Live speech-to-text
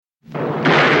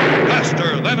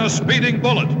than a speeding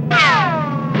bullet. More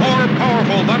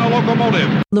powerful than a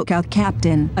locomotive. Look out,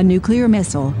 Captain. A nuclear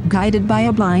missile, guided by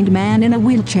a blind man in a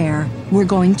wheelchair. We're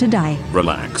going to die.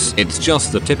 Relax. It's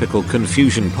just the typical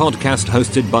Confusion podcast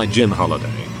hosted by Jim Holiday.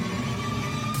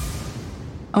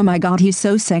 Oh my god, he's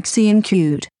so sexy and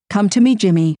cute. Come to me,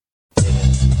 Jimmy.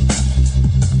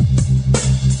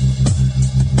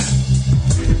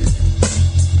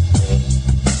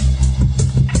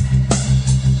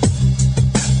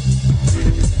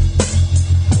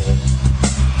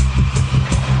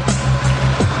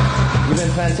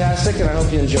 Fantastic, and I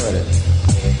hope you enjoyed it.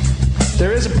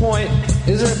 There is a point.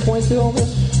 Is there a point to all this?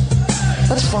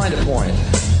 Let's find a point.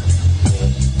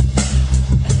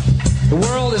 The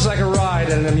world is like a ride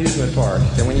at an amusement park,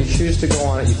 and when you choose to go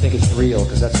on it, you think it's real,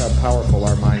 because that's how powerful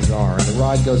our minds are. And the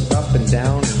ride goes up and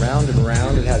down and round and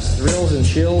round. It has thrills and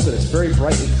chills, and it's very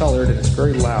brightly colored, and it's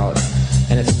very loud.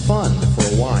 And it's fun for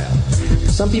a while.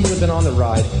 Some people have been on the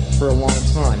ride for a long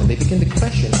time, and they begin to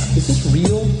question, is this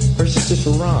real, or is this just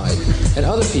a ride? And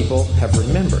other people have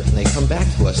remembered, and they come back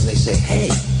to us, and they say, hey,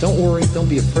 don't worry, don't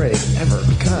be afraid, ever,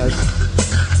 because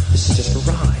this is just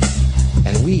a ride.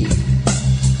 And we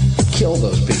kill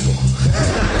those people.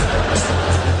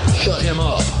 Shut him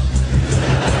up.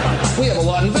 We have a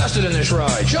lot invested in this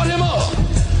ride. Shut him up.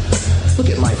 Look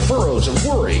at my furrows of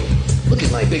worry. Look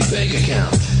at my big bank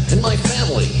account and my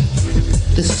family.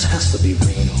 This has to be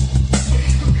real.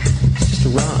 It's just a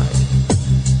ride.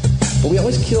 But we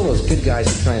always kill those good guys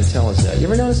who try and tell us that. You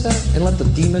ever notice that? And let the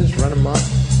demons run amok?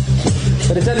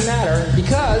 But it doesn't matter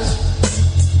because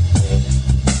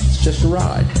it's just a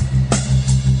ride.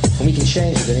 And we can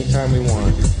change it anytime we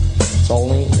want. It's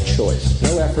only a choice.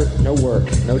 No effort, no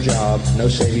work, no job, no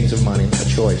savings of money. A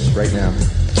choice right now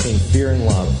between fear and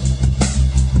love.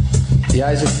 The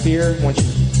eyes of fear want you to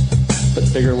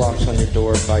put bigger locks on your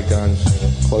door, buy guns,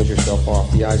 close yourself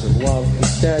off. The eyes of love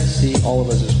instead see all of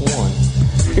us as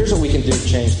one. Here's what we can do to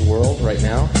change the world right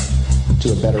now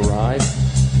to a better ride.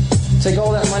 Take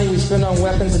all that money we spend on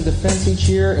weapons and defense each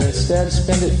year and instead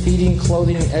spend it feeding,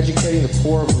 clothing, and educating the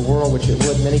poor of the world, which it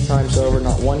would many times over,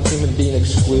 not one human being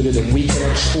excluded, and we can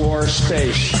explore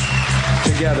space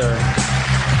together,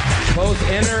 both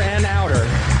inner and outer,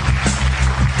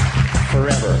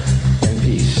 forever in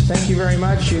peace. Thank you very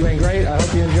much. You've been great. I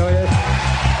hope you enjoyed it.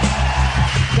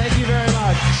 Thank you very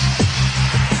much.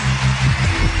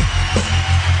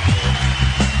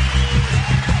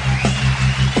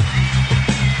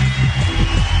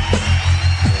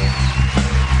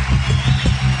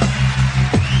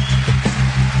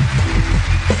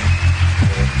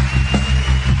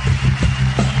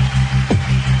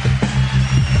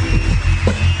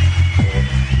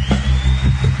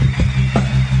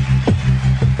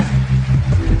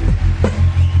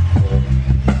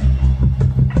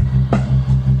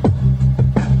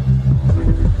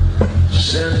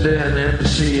 Send an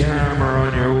MC Hammer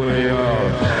on your way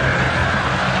out.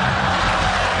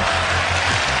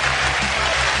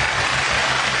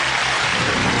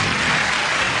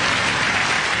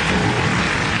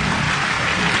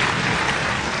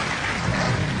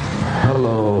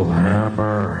 Hello,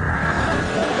 Hammer.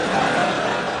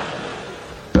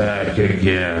 Back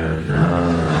again,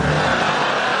 huh?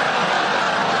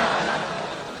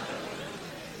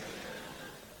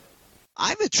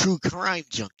 I'm a true crime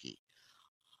junkie.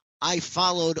 I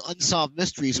followed Unsolved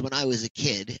Mysteries when I was a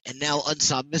kid, and now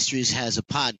Unsolved Mysteries has a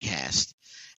podcast.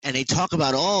 And they talk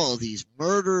about all these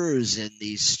murders and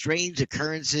these strange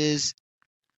occurrences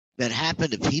that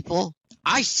happen to people.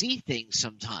 I see things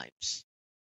sometimes.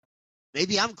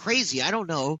 Maybe I'm crazy, I don't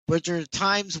know. But there are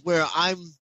times where I'm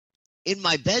in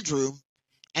my bedroom,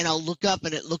 and I'll look up,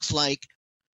 and it looks like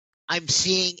I'm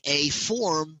seeing a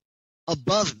form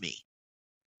above me.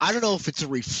 I don't know if it's a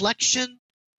reflection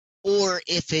or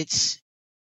if it's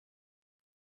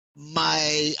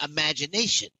my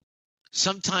imagination.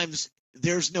 Sometimes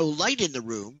there's no light in the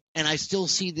room, and I still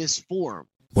see this form.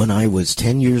 When I was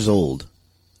 10 years old,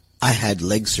 I had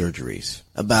leg surgeries.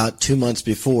 About 2 months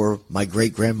before, my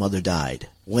great-grandmother died.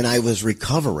 When I was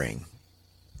recovering,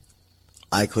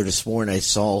 I could have sworn I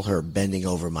saw her bending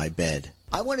over my bed.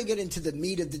 I want to get into the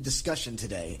meat of the discussion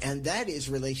today, and that is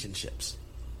relationships.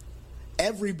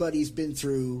 Everybody's been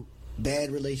through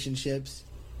bad relationships.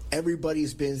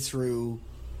 Everybody's been through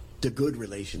the good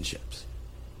relationships.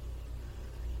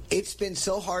 It's been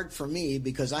so hard for me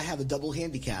because I have a double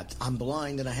handicap. I'm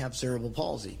blind and I have cerebral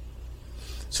palsy.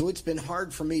 So it's been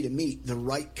hard for me to meet the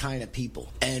right kind of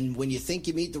people. And when you think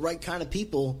you meet the right kind of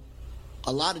people,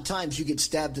 a lot of times you get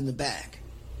stabbed in the back.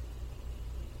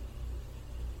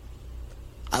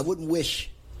 I wouldn't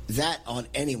wish that on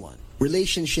anyone.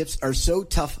 Relationships are so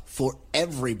tough for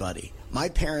everybody. My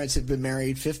parents have been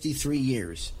married 53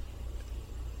 years,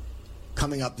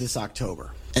 coming up this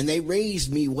October, and they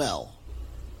raised me well.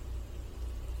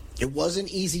 It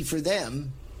wasn't easy for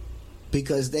them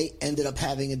because they ended up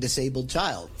having a disabled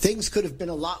child. Things could have been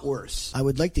a lot worse. I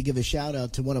would like to give a shout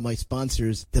out to one of my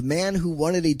sponsors, The Man Who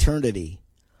Wanted Eternity.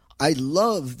 I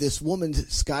love this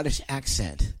woman's Scottish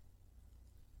accent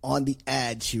on the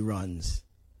ad she runs.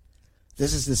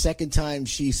 This is the second time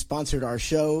she sponsored our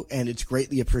show, and it's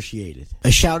greatly appreciated. A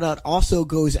shout out also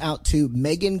goes out to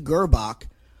Megan Gerbach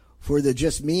for the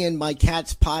Just Me and My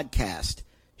Cats podcast.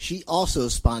 She also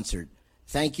sponsored.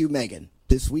 Thank you, Megan.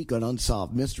 This week on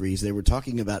Unsolved Mysteries, they were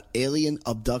talking about alien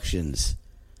abductions.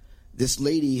 This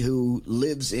lady who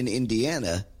lives in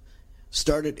Indiana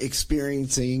started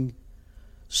experiencing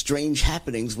strange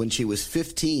happenings when she was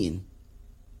 15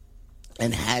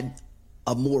 and had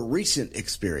a more recent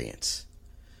experience.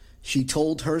 She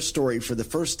told her story for the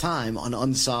first time on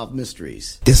Unsolved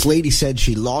Mysteries. This lady said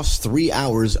she lost 3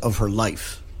 hours of her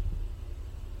life.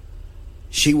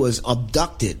 She was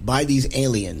abducted by these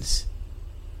aliens,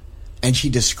 and she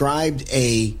described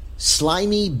a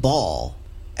slimy ball,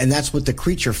 and that's what the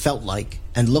creature felt like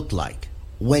and looked like.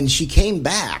 When she came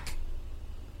back,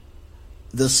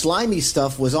 the slimy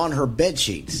stuff was on her bed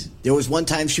sheets. There was one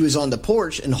time she was on the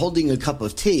porch and holding a cup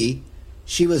of tea.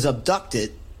 She was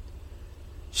abducted.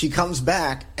 She comes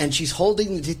back and she's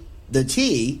holding the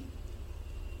tea,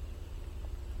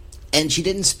 and she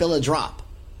didn't spill a drop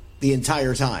the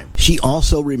entire time. She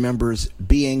also remembers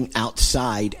being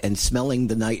outside and smelling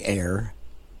the night air.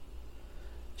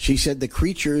 She said the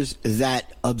creatures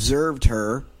that observed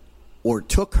her or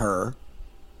took her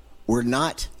were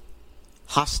not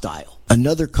hostile.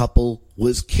 Another couple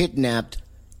was kidnapped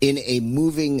in a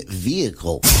moving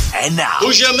vehicle. And now,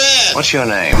 Who's your man? what's your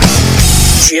name?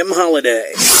 Jim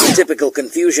Holiday, Typical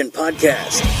Confusion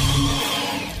Podcast.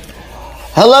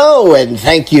 Hello, and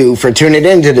thank you for tuning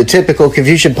in to the Typical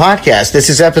Confusion Podcast. This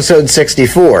is episode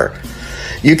 64.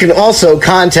 You can also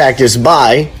contact us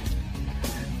by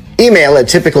email at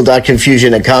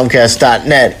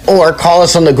typical.confusion@comcast.net or call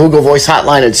us on the Google Voice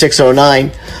hotline at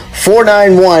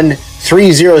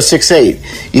 609-491-3068.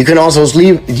 You can also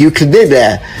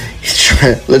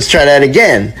let's try that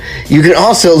again. You can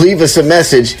also leave us a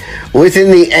message within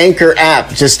the Anchor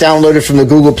app. Just download it from the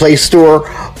Google Play Store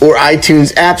or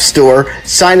iTunes App Store.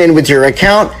 Sign in with your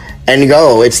account and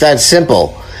go. It's that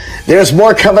simple. There's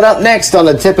more coming up next on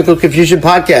the Typical Confusion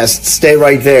Podcast. Stay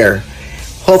right there.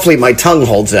 Hopefully my tongue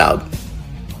holds out.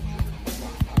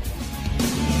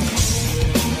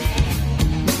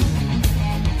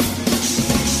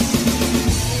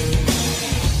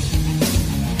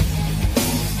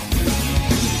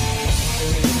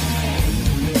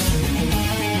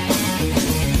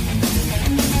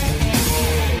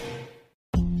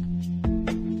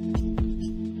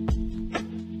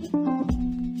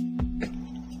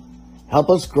 Help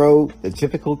us grow the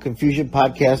Typical Confusion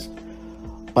Podcast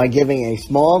by giving a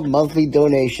small monthly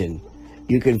donation.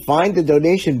 You can find the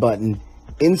donation button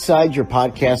inside your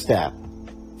podcast app.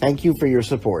 Thank you for your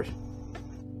support.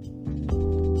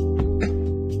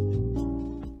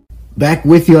 Back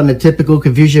with you on the Typical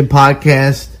Confusion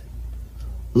Podcast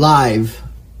live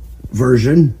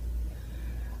version.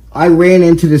 I ran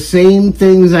into the same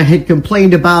things I had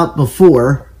complained about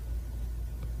before.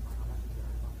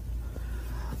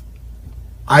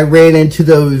 I ran into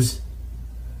those,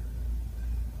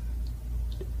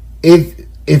 we're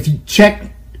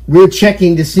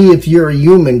checking to see if you're a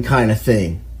human kind of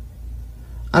thing.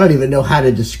 I don't even know how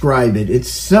to describe it. It's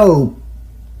so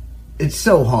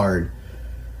hard.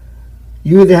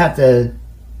 You either have to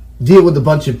deal with a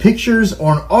bunch of pictures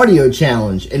or an audio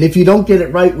challenge. And if you don't get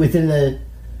it right within the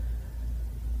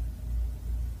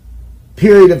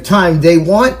period of time they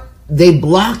block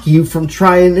you from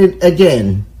trying it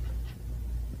again.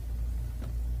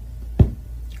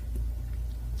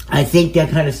 I think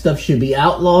that kind of stuff should be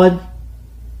outlawed.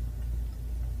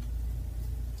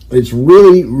 It's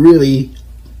really, really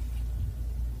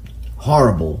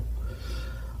horrible.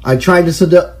 I tried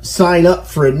to sign up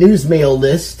for a newsmail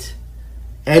list,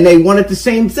 and they wanted the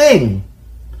same thing.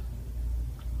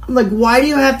 I'm like, why do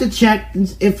you have to check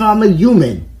if I'm a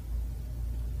human?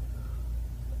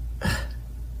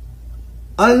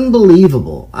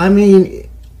 Unbelievable. I mean,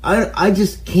 I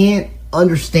just can't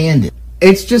understand it.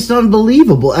 It's just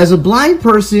unbelievable. As a blind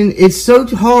person, it's so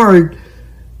hard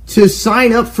to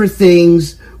sign up for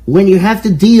things when you have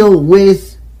to deal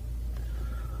with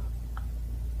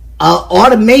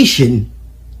automation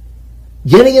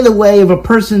getting in the way of a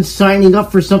person signing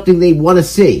up for something they want to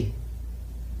see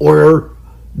or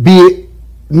be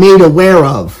made aware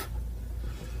of.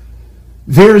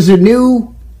 there's a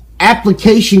new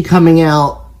application coming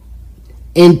out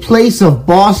in place of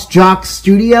Boss Jock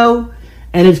Studio,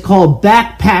 and it's called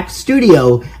Backpack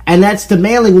Studio, and that's the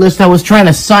mailing list I was trying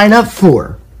to sign up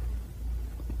for.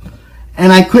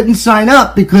 And I couldn't sign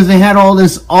up because they had all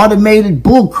this automated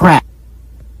bull crap.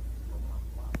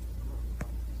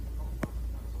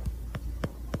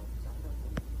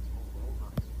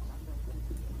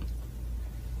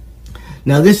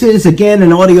 Now, this is, again,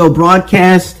 an audio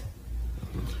broadcast,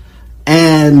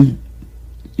 and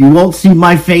you won't see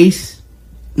my face.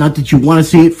 Not that you want to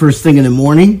see it first thing in the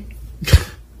morning.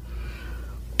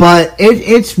 But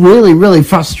it's really, really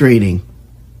frustrating.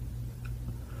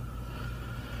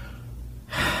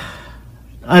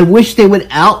 I wish they would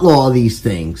outlaw these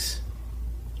things.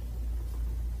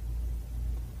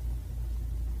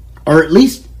 Or at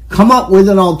least come up with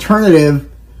an alternative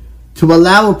to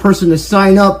allow a person to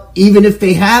sign up even if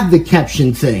they have the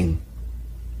caption thing.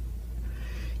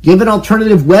 Give an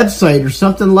alternative website or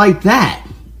something like that.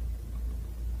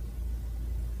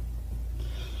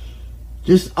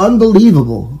 Just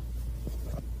unbelievable.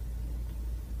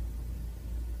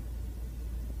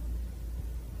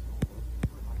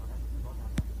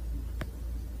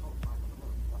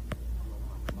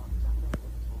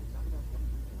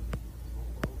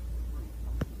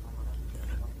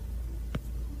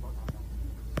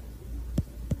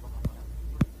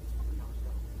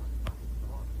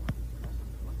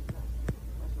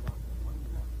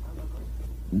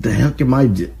 The heck am I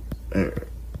doing?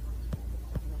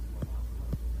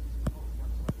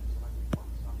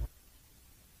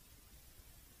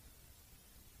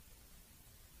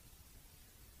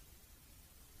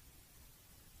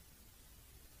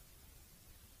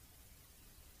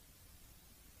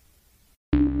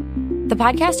 The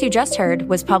podcast you just heard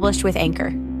was published with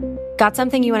Anchor. Got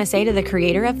something you want to say to the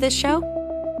creator of this show?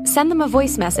 Send them a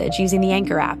voice message using the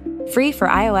Anchor app, free for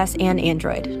iOS and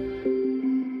Android.